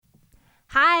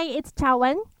Hi, it's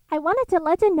Chaowen. I wanted to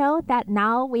let you know that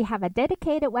now we have a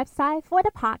dedicated website for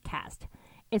the podcast.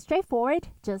 It's straightforward,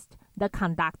 just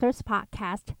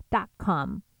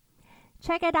theconductorspodcast.com.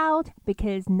 Check it out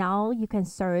because now you can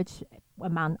search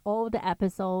among all the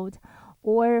episodes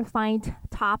or find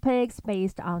topics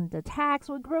based on the tags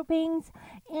or groupings,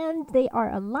 and there are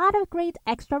a lot of great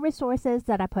extra resources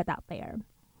that I put out there.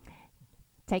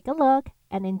 Take a look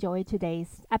and enjoy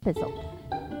today's episode.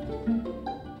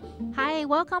 Hi,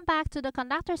 welcome back to the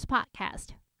Conductors Podcast.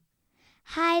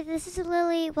 Hi, this is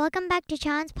Lily. Welcome back to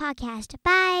Sean's podcast.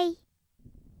 Bye.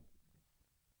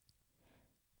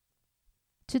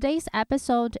 Today's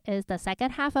episode is the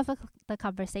second half of the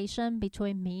conversation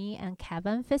between me and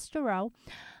Kevin Fitzgerald,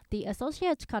 the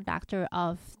associate conductor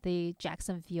of the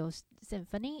Jacksonville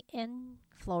Symphony in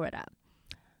Florida.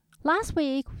 Last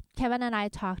week, Kevin and I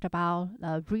talked about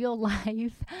real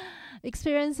life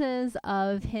experiences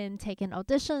of him taking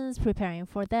auditions, preparing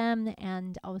for them,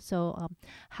 and also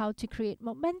how to create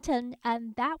momentum.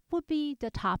 And that would be the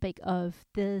topic of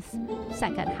this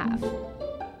second half.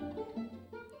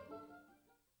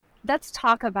 Let's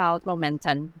talk about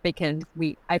momentum because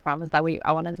I promised that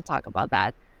I wanted to talk about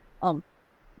that.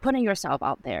 Putting yourself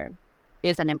out there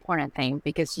is an important thing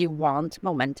because you want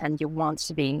momentum, you want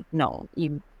to be known,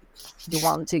 you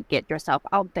want to get yourself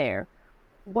out there.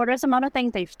 What are some other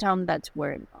things that you've done that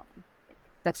were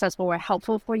successful or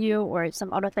helpful for you, or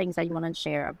some other things that you want to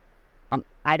share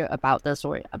either about this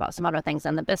or about some other things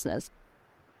in the business?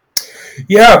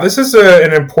 Yeah, this is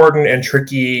an important and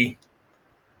tricky,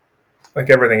 like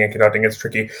everything in conducting, it's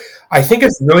tricky. I think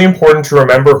it's really important to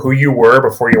remember who you were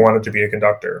before you wanted to be a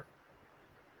conductor.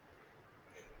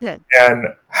 Good. And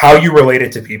how you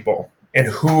related to people and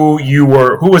who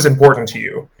was important to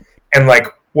you and like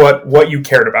what you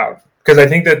cared about. Because I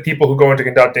think that people who go into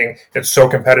conducting, it's so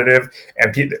competitive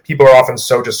and people are often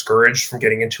so discouraged from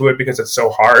getting into it because it's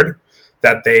so hard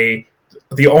that the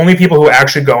only people who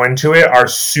actually go into it are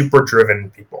super driven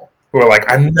people who are like,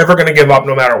 I'm never going to give up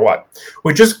no matter what,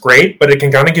 which is great, but it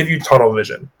can kind of give you tunnel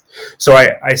vision. So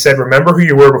I said, remember who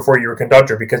you were before you were a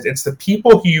conductor, because it's the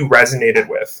people who you resonated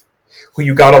with, who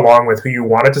you got along with, who you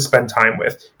wanted to spend time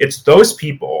with. It's those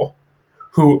people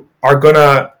who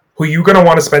you're going to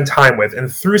want to spend time with.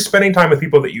 And through spending time with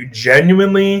people that you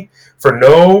genuinely, for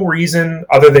no reason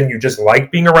other than you just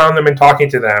like being around them and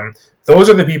talking to them, those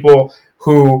are the people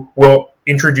who will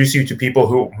introduce you to people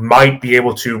who might be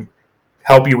able to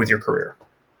help you with your career.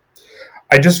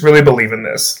 I just really believe in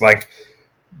this,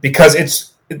 because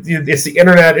it's the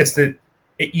internet, it's the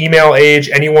email age.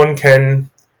 Anyone can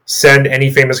send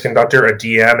any famous conductor a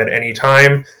DM at any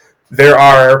time. There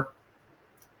are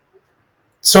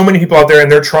so many people out there,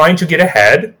 and they're trying to get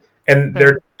ahead, and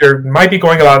they might be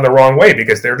going about it the wrong way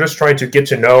because they're just trying to get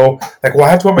to know, I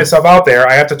have to put myself out there,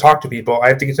 I have to talk to people, I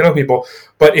have to get to know people.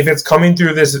 But if it's coming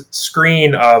through this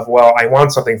screen of, well, I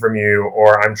want something from you,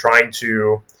 or I'm trying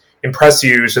to impress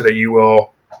you so that you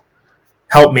will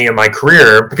help me in my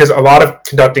career, because a lot of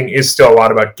conducting is still a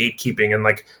lot about gatekeeping, and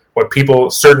what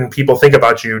certain people think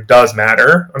about you does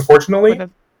matter, unfortunately.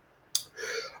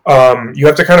 You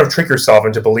have to kind of trick yourself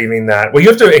into believing that, you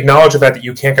have to acknowledge the fact that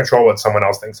you can't control what someone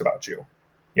else thinks about you.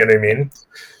 You know what I mean?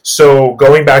 So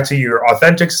going back to your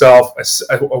authentic self,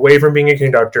 away from being a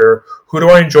conductor, who do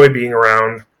I enjoy being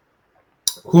around?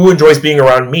 Who enjoys being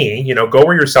around me? Go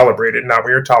where you're celebrated, not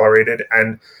where you're tolerated,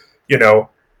 and,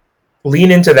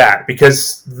 lean into that,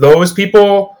 because those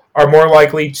people are more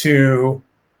likely to,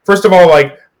 first of all,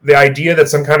 the idea that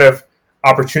some kind of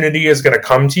opportunity is going to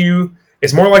come to you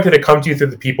is more likely to come to you through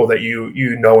the people that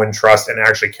you know and trust and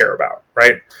actually care about,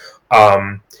 right?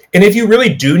 And if you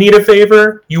really do need a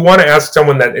favor, you want to ask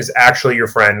someone that is actually your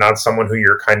friend, not someone who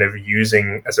you're kind of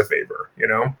using as a favor,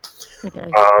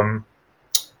 Okay.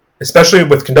 Especially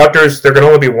with conductors, there can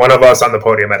only be one of us on the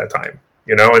podium at a time,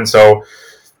 And so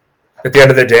at the end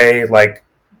of the day,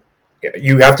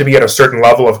 you have to be at a certain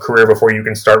level of career before you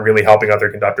can start really helping other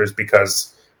conductors,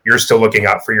 because you're still looking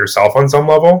out for yourself on some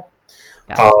level.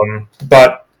 Yeah.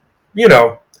 But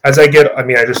as I get a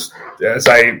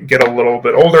little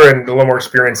bit older and a little more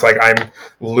experience, I'm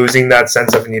losing that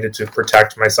sense of needed to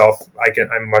protect myself.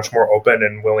 I'm much more open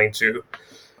and willing to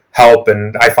help,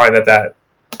 and I find that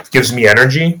gives me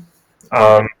energy.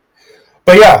 But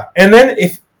yeah, and then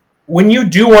when you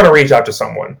do want to reach out to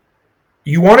someone,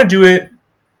 you want to do it.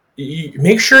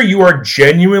 Make sure you are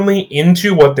genuinely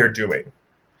into what they're doing.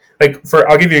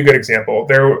 I'll give you a good example.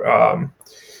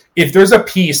 If there's a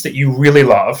piece that you really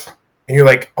love, and you're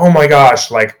like, oh my gosh,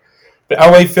 the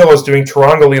LA Phil is doing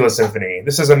Tarangalila Symphony.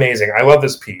 This is amazing. I love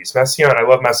this piece. Messiaen, I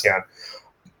love Messiaen.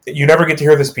 you never get to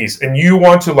hear this piece, and you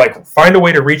want to like find a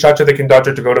way to reach out to the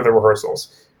conductor to go to the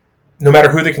rehearsals, no matter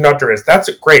who the conductor is, that's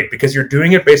great because you're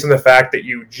doing it based on the fact that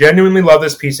you genuinely love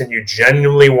this piece and you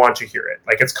genuinely want to hear it.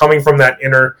 Like it's coming from that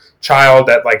inner child,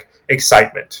 that like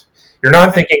excitement. You're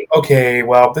not thinking, okay,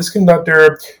 well, this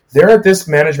conductor, they're at this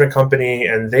management company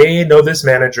and they know this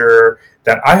manager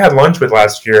that I had lunch with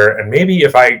last year, and maybe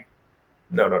if I,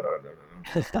 no.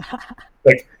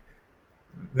 Like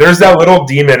there's that little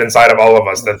demon inside of all of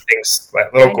us that thinks,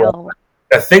 that little girl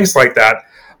that thinks like that.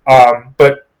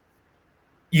 But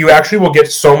you actually will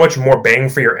get so much more bang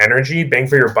for your energy, bang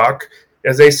for your buck,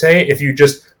 as they say, if you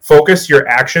just focus your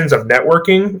actions of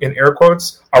networking, in air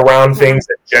quotes, around things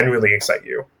that genuinely excite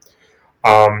you.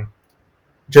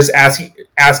 Just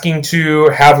asking to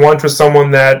have lunch with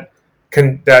someone that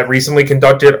recently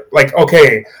conducted, like,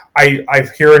 okay, I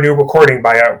hear a new recording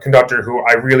by a conductor who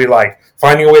I really like,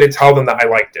 finding a way to tell them that I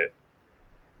liked it.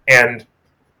 And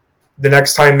the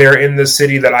next time they're in the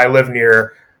city that I live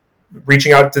near,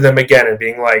 reaching out to them again and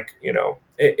being like, you know,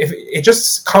 it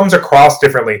just comes across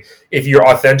differently if you're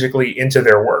authentically into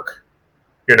their work,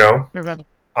 you know?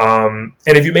 And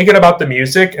if you make it about the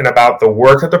music and about the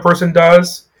work that the person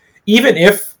does, even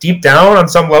if deep down on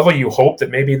some level you hope that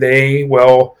maybe they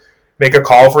will make a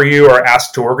call for you or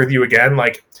ask to work with you again,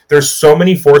 like there's so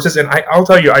many forces. And I'll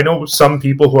tell you, I know some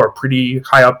people who are pretty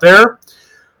high up there,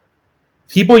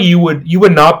 people you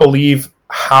would not believe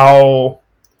how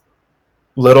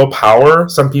little power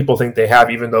some people think they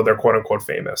have, even though they're quote unquote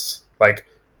famous. Like,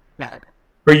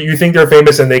 or you think they're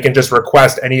famous and they can just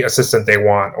request any assistant they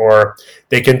want, or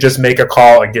they can just make a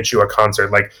call and get you a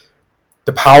concert. Like,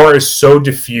 the power is so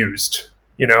diffused,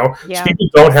 you know? So people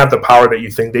don't have the power that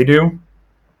you think they do.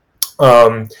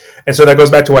 And so that goes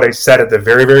back to what I said at the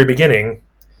very, very beginning.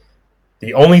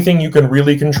 The only thing you can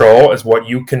really control is what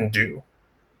you can do.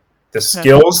 The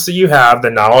skills that you have, the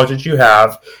knowledge that you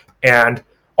have, and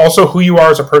also who you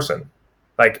are as a person,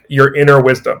 like your inner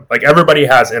wisdom. Like everybody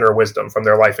has inner wisdom from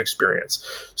their life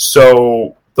experience.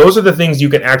 So those are the things you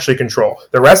can actually control.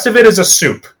 The rest of it is a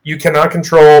soup. You cannot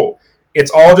control. It's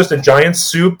all just a giant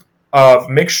soup of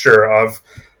mixture of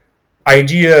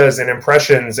ideas and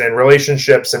impressions and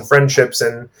relationships and friendships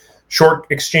and short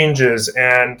exchanges.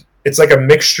 And it's like a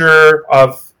mixture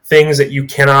of things that you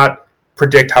cannot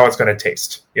predict how it's going to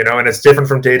taste, you know, and it's different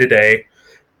from day to day.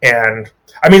 And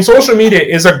I mean, social media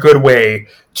is a good way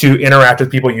to interact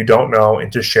with people you don't know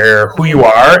and to share who you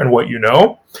are and what you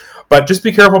know. But just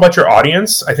be careful about your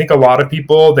audience. I think a lot of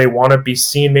people, they want to be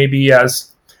seen maybe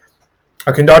as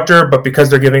a conductor, but because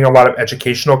they're giving a lot of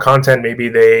educational content, maybe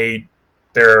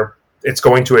it's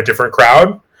going to a different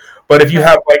crowd. But if you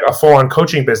have like a full-on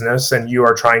coaching business and you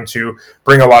are trying to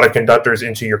bring a lot of conductors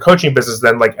into your coaching business,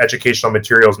 then like educational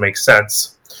materials make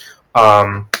sense.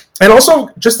 And also,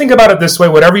 just think about it this way.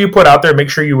 Whatever you put out there, make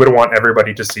sure you would want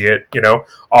everybody to see it, you know,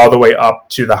 all the way up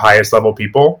to the highest level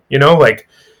people, you know, like,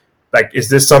 is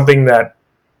this something that,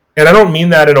 and I don't mean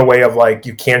that in a way of like,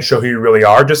 you can't show who you really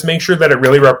are. Just make sure that it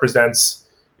really represents,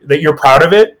 that you're proud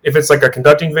of it. If it's like a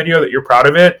conducting video, that you're proud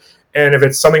of it. And if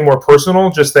it's something more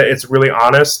personal, just that it's really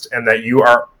honest and that you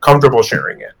are comfortable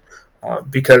sharing it.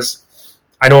 Because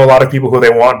I know a lot of people who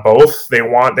they want both. They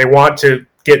want to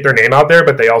get their name out there,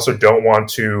 but they also don't want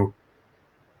to,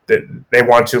 they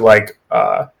want to like,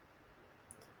 how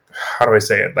do I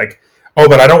say it? Like, oh,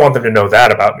 but I don't want them to know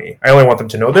that about me. I only want them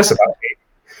to know this about me,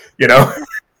 you know?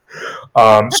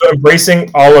 So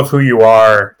embracing all of who you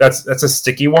are, that's a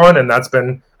sticky one. And that's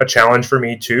been a challenge for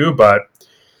me too. But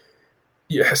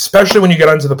especially when you get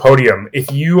onto the podium,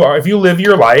 if you live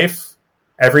your life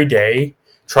every day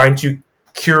trying to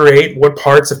curate what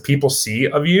parts of people see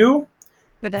of you,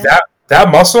 that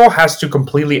muscle has to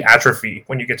completely atrophy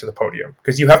when you get to the podium,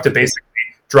 because you have to basically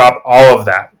drop all of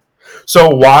that. So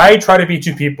why try to be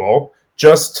two people?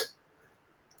 Just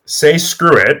say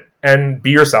screw it and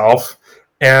be yourself.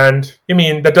 And I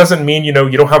mean, that doesn't mean, you know,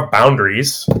 you don't have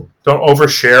boundaries. Don't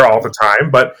overshare all the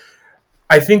time. But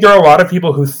I think there are a lot of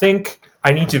people who think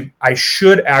I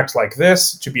should act like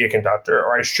this to be a conductor,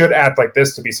 or I should act like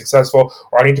this to be successful,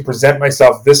 or I need to present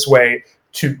myself this way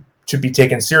to be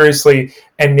taken seriously.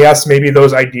 And yes, maybe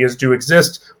those ideas do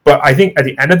exist, but I think at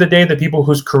the end of the day, the people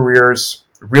whose careers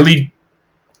really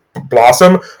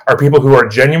blossom are people who are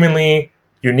genuinely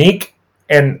unique.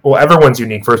 And well, everyone's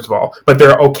unique, first of all, but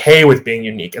they're okay with being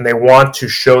unique and they want to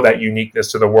show that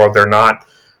uniqueness to the world. They're not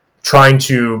trying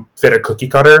to fit a cookie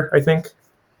cutter, I think.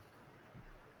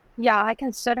 Yeah, I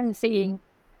can certainly see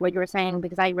what you're saying,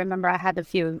 because I remember I had a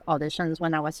few auditions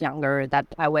when I was younger that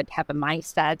I would have a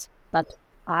mindset that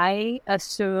I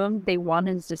assumed they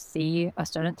wanted to see a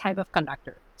certain type of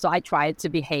conductor. So I tried to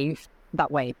behave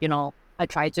that way, you know. I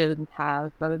try to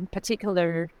have a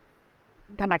particular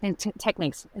conducting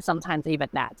techniques, sometimes even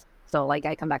that. So like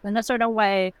I conduct in a certain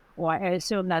way, or I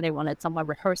assume that they wanted someone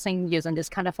rehearsing using this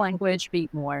kind of language, be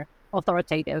more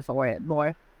authoritative or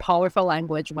more powerful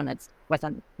language when it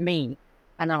wasn't me.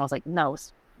 And then I was like, no.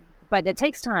 But it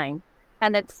takes time.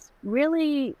 And it's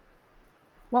really,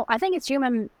 well, I think it's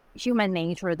human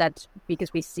nature that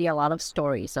because we see a lot of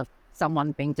stories of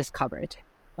someone being discovered,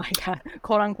 like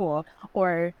quote unquote,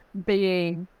 or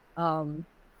being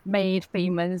made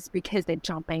famous because they're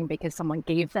jumping because someone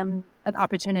gave them an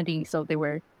opportunity. So they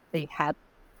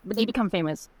become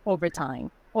famous over time,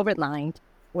 overnight,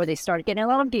 or they start getting a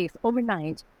lot of gigs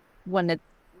overnight when it's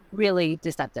really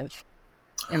deceptive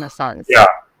in a sense. Yeah.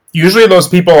 Usually those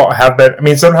people have been, I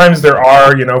mean, sometimes there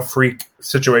are, freak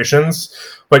situations,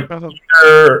 but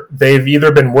they've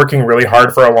either been working really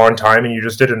hard for a long time and you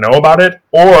just didn't know about it,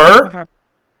 or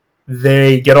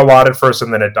they get a lot at first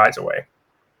and then it dies away.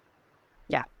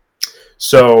 Yeah.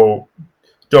 So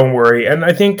don't worry. And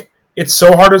I think it's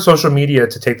so hard with social media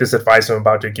to take this advice I'm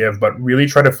about to give, but really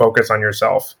try to focus on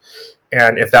yourself.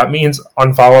 And if that means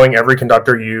unfollowing every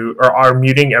conductor or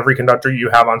muting every conductor you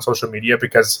have on social media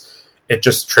because it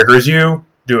just triggers you,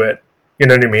 do it. You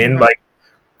know what I mean?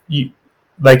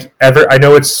 Mm-hmm. I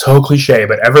know it's so cliche,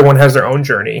 but everyone has their own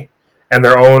journey and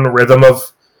their own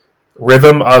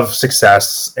rhythm of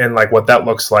success and like what that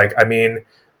looks like. I mean,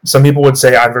 some people would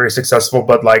say I'm very successful,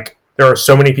 but like there are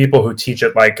so many people who teach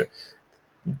at like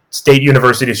state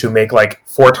universities who make like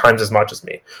 4 times as much as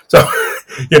me. So,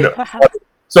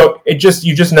 so you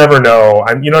just never know.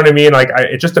 You know what I mean? Like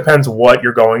it just depends what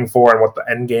you're going for and what the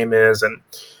end game is. And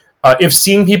if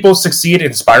seeing people succeed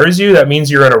inspires you, that means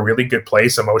you're in a really good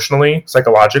place emotionally,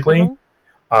 psychologically.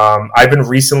 Mm-hmm. I've been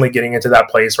recently getting into that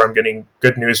place where I'm getting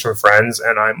good news from friends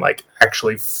and I'm like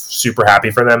actually super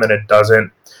happy for them.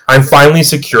 And I'm finally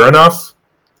secure enough.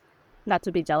 Not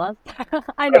to be jealous.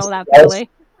 I know that feeling.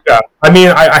 Yeah. I mean,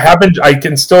 I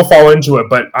can still fall into it,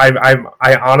 but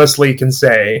I honestly can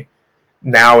say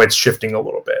now it's shifting a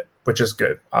little bit, which is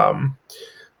good.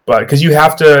 But because you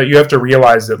have to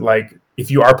realize that like, if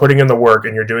you are putting in the work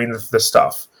and you're doing the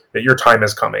stuff, that your time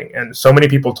is coming. And so many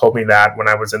people told me that when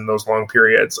I was in those long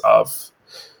periods of,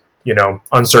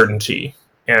 uncertainty.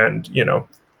 And,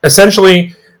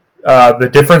 essentially the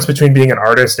difference between being an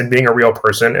artist and being a real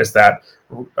person is that,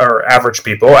 or average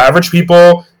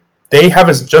people, they have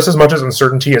just as much as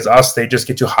uncertainty as us. They just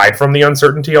get to hide from the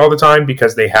uncertainty all the time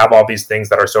because they have all these things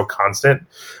that are so constant.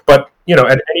 But,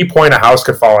 at any point a house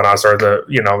could fall on us or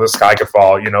the sky could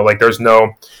fall, like there's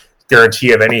no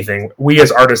guarantee of anything. We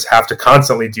as artists have to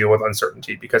constantly deal with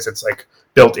uncertainty because it's like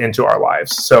built into our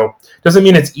lives. So it doesn't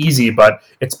mean it's easy, but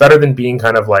it's better than being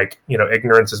kind of like,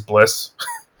 ignorance is bliss.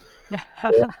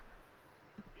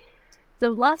 The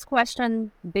last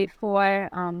question before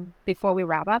we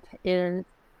wrap up is,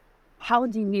 how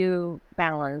do you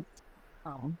balance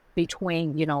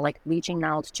between, like reaching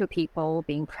out to people,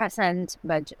 being present,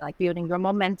 but like building your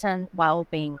momentum while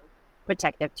being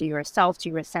protective to yourself, to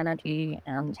your sanity,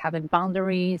 and having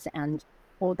boundaries and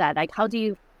all that? Like, how do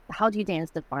you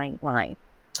dance the fine line?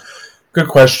 Good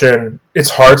question. It's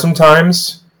hard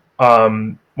sometimes.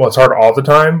 It's hard all the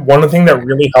time. One thing that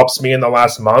really helps me in the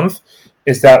last month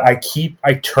is that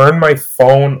I turn my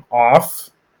phone off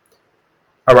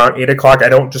around 8 o'clock. I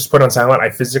don't just put it on silent. I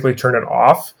physically turn it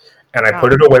off and I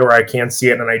put it away where I can't see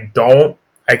it. And I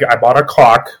bought a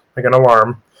clock, like an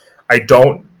alarm. I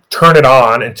don't turn it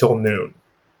on until noon.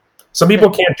 Some people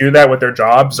can't do that with their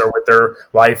jobs or with their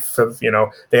life of,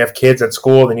 they have kids at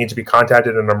school. They need to be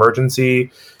contacted in an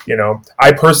emergency.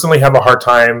 I personally have a hard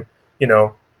time,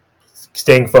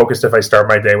 staying focused if I start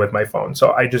my day with my phone.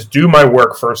 So I just do my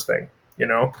work first thing,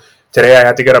 Today I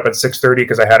had to get up at 6:30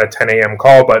 because I had a 10 a.m.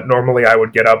 call, but normally I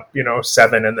would get up,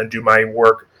 7 and then do my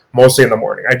work mostly in the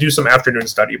morning. I do some afternoon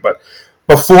study, but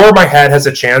before my head has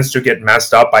a chance to get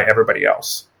messed up by everybody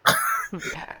else.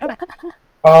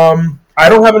 I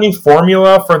don't have any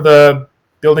formula for the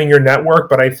building your network,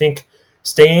 but I think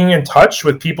staying in touch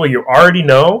with people you already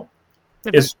know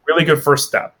is a really good first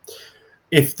step.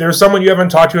 If there's someone you haven't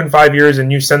talked to in 5 years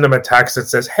and you send them a text that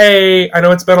says, "Hey, I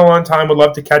know it's been a long time, would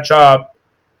love to catch up,"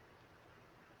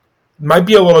 might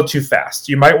be a little too fast.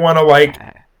 You might want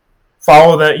to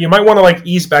follow that. You might want to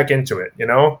ease back into it,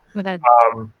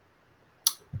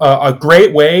 A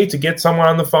great way to get someone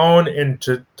on the phone and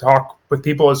to talk with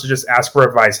people is to just ask for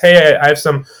advice. Hey, I have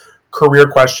some career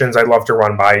questions I'd love to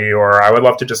run by you, or I would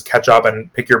love to just catch up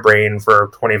and pick your brain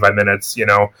for 25 minutes,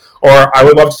 or I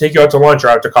would love to take you out to lunch or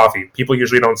out to coffee. People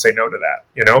usually don't say no to that,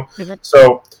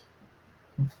 So,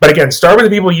 but again, start with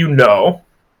the people you know.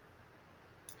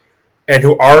 and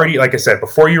who already, like I said,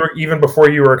 before you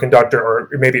were a conductor, or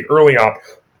maybe early on,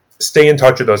 stay in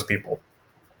touch with those people.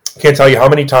 Can't tell you how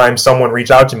many times someone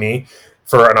reached out to me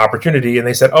for an opportunity and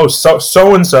they said, oh,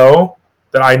 so and so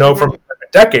that I know from a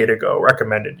decade ago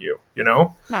recommended you, you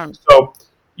know? No. So,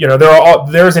 you know,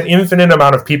 there's an infinite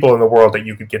amount of people in the world that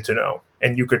you could get to know,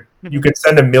 and you could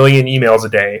send 1 million emails a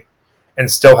day and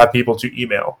still have people to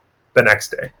email the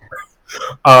next day.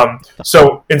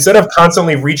 So instead of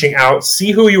constantly reaching out,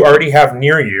 see who you already have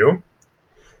near you.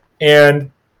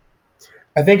 And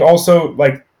I think also,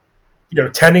 like, you know,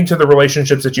 tending to the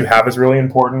relationships that you have is really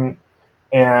important.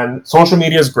 And social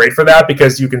media is great for that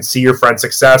because you can see your friend's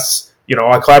success. You know,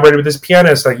 I collaborated with this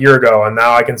pianist a year ago, and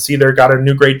now I can see they've got a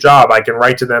new great job. I can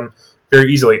write to them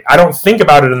very easily. I don't think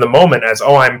about it in the moment as,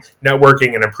 oh, I'm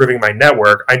networking and improving my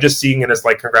network. I'm just seeing it as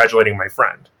like congratulating my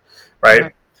friend,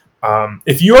 right?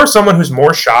 If you are someone who's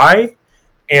more shy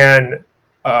and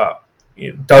not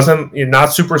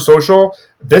super social,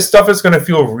 this stuff is going to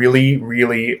feel really,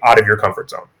 really out of your comfort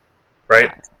zone,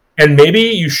 right? And maybe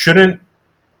you shouldn't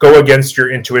go against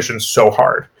your intuition so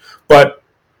hard, but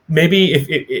maybe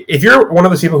if you're one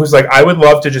of those people who's like, I would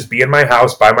love to just be in my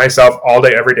house by myself all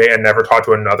day, every day, and never talk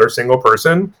to another single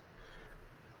person,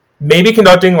 maybe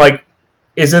conducting like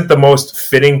isn't the most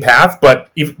fitting path.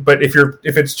 But if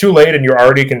it's too late and you're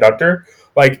already a conductor,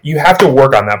 like, you have to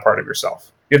work on that part of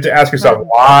yourself. You have to ask yourself,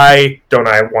 why don't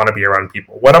I want to be around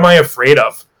people? What am I afraid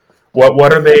of?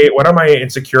 What am I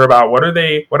insecure about? What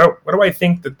do I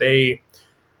think that they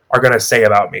are going to say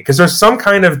about me? Because there's some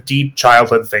kind of deep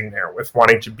childhood thing there with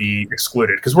wanting to be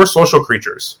excluded, because we're social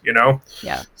creatures, you know?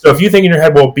 Yeah. So if you think in your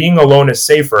head, well, being alone is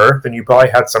safer, then you probably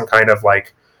had some kind of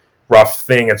like rough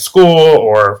thing at school,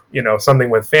 or, you know, something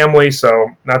with family. So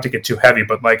not to get too heavy,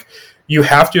 but like, you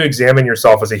have to examine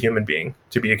yourself as a human being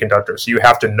to be a conductor. So you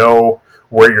have to know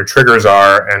where your triggers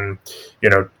are, and, you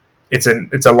know, it's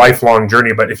a lifelong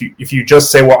journey. But if you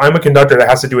just say, well, I'm a conductor, that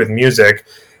has to do with music,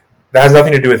 that has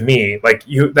nothing to do with me, like,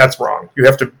 that's wrong. You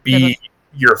have to be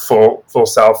your full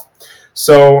self.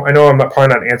 So I know I'm probably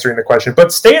not answering the question,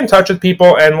 but stay in touch with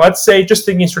people. And let's say, just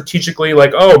thinking strategically,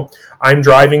 like, oh, I'm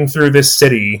driving through this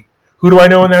city. Who do I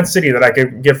know in that city that I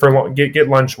could get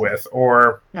lunch with?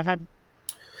 Or,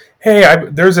 hey,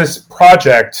 there's this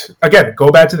project. Again, go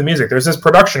back to the music. There's this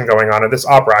production going on at this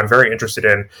opera I'm very interested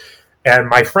in. And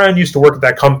my friend used to work at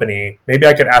that company. Maybe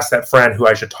I could ask that friend who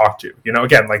I should talk to. You know,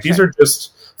 again, like, these are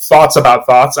just thoughts about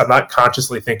thoughts. I'm not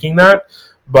consciously thinking that,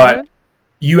 but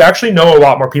you actually know a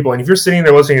lot more people. And if you're sitting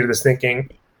there listening to this thinking,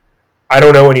 I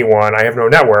don't know anyone, I have no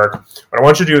network, what I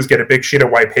want you to do is get a big sheet of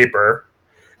white paper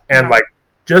and like,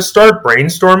 just start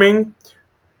brainstorming.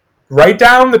 Write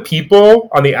down the people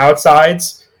on the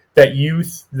outsides that you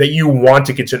want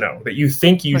to get to know, that you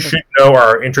think you should know or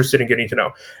are interested in getting to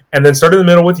know. And then start in the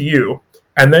middle with you.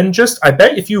 And then I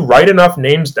bet if you write enough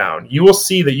names down, you will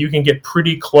see that you can get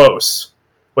pretty close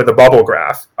with a bubble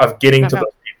graph of getting to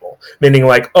those people. Meaning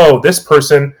like, oh, this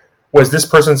person was this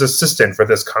person's assistant for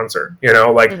this concert, you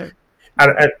know, like, and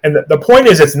the point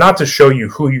is, it's not to show you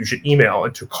who you should email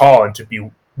and to call and to be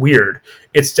weird.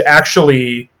 It's to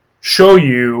actually show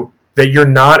you that you're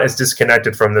not as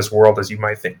disconnected from this world as you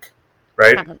might think,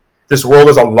 right? This world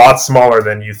is a lot smaller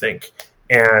than you think.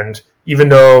 And even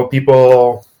though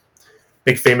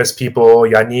big famous people,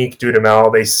 Yannick,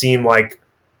 Dudamel, they seem like,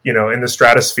 you know, in the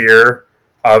stratosphere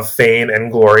of fame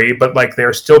and glory, but like, there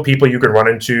are still people you could run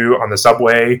into on the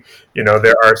subway. You know,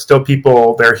 there are still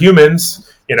people, they're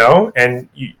humans, you know, and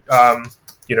you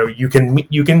know, you can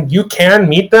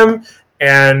meet them,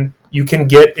 and you can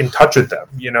get in touch with them.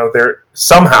 You know, they're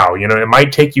somehow, you know, it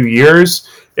might take you years.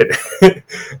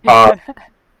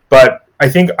 But I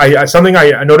think something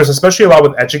I notice, especially a lot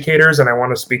with educators, and I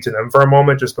want to speak to them for a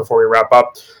moment just before we wrap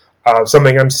up.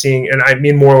 Something I'm seeing, and I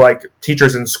mean more like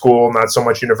teachers in school, not so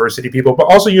much university people, but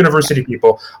also university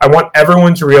people. I want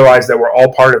everyone to realize that we're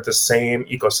all part of the same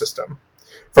ecosystem,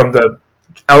 from the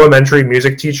elementary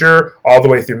music teacher all the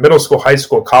way through middle school, high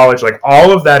school, college. Like,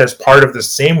 all of that is part of the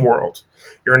same world.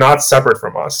 You're not separate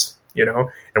from us, you know,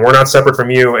 and we're not separate from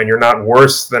you, and you're not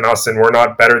worse than us, and we're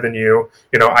not better than you.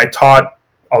 You know, I taught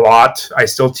a lot. I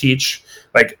still teach.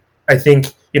 Like, I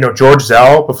think, you know, George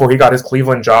Zell, before he got his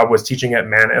Cleveland job, was teaching at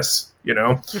Manus, you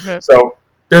know. So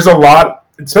there's a lot,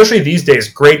 especially these days,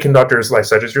 great conductors like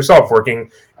such as yourself,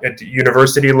 working at the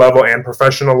university level and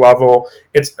professional level.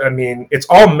 It's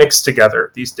all mixed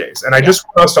together these days. And I just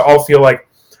want us to all feel like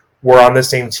we're on the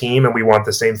same team and we want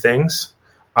the same things,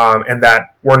 and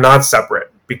that we're not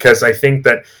separate. Because I think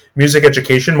that music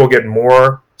education will get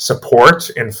more support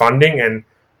and funding and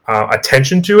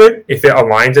attention to it if it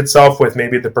aligns itself with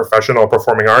maybe the professional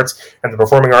performing arts, and the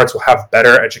performing arts will have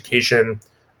better education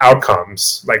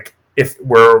outcomes, like if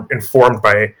we're informed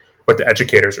by what the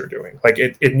educators are doing. Like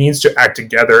it needs to act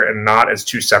together and not as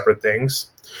two separate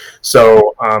things.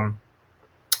 So,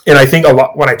 and I think a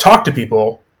lot when I talk to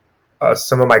people,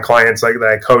 some of my clients like that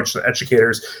I coach, the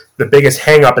educators, the biggest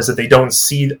hang up is that they don't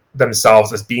see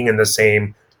themselves as being in the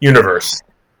same universe.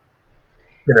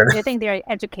 They think they're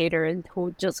educators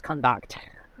who just conduct.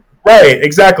 Right,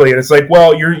 exactly. And it's like,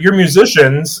 well, you're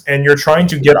musicians and you're trying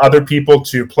to get other people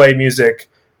to play music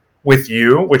with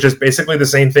you, which is basically the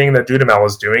same thing that Dudamel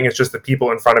is doing. It's just the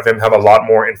people in front of him have a lot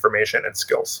more information and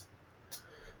skills.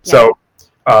 Yeah. So,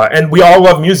 and we all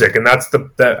love music, and that's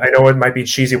the I know it might be a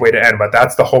cheesy way to end, but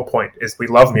that's the whole point, is we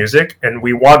love music, and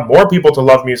we want more people to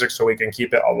love music so we can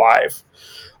keep it alive.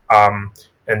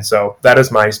 And so that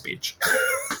is my speech.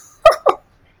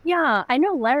 Yeah, I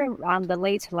know Larry, the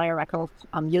late Larry Reckles,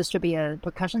 used to be a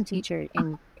percussion teacher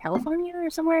in California or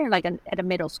somewhere, like at a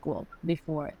middle school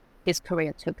before his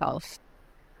career took off.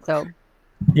 So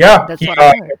yeah, that's what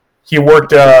I heard. He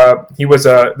worked. He was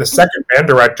the second band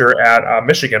director at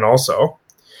Michigan. Also,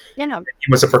 you know,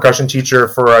 he was a percussion teacher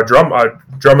for a drum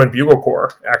and bugle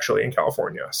corps actually in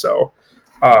California. So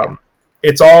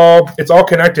it's all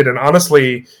connected. And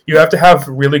honestly, you have to have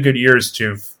really good ears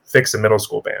to fix a middle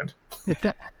school band.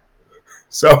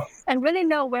 So and really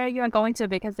know where you're going to,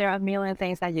 because there are a million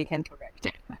things that you can correct.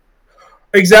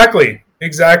 Exactly.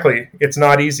 It's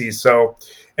not easy. So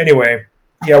anyway,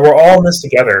 yeah, we're all in this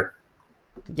together.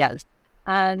 Yes.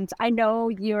 And I know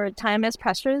your time is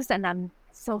precious, and I'm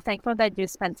so thankful that you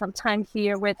spent some time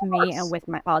here with me and with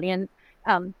my audience.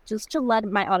 Just to let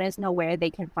my audience know where they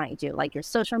can find you, like your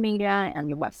social media and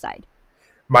your website.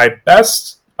 My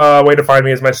best way to find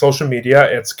me is my social media.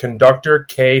 It's Conductor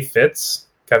K Fitz,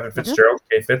 Kevin Fitzgerald,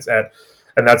 K Fitz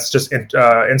and that's just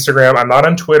Instagram. I'm not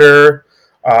on Twitter.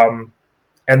 And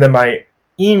then my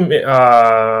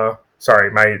my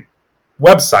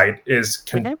website is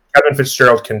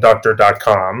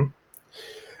kevinfitzgeraldconductor.com.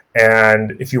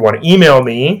 And if you want to email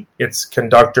me, it's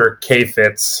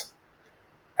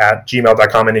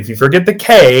conductorkfitz@gmail.com. And if you forget the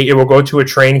K, it will go to a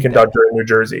train conductor in New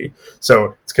Jersey.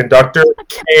 So it's Conductor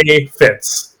K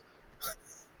Fitz.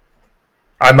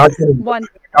 I'm not kidding.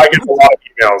 I get a lot of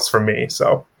emails from me,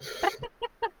 so.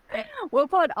 We'll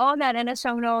put all that in the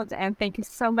show notes, and thank you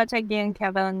so much again,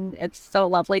 Kevin. It's so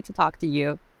lovely to talk to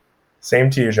you. Same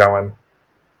to you, Joanne.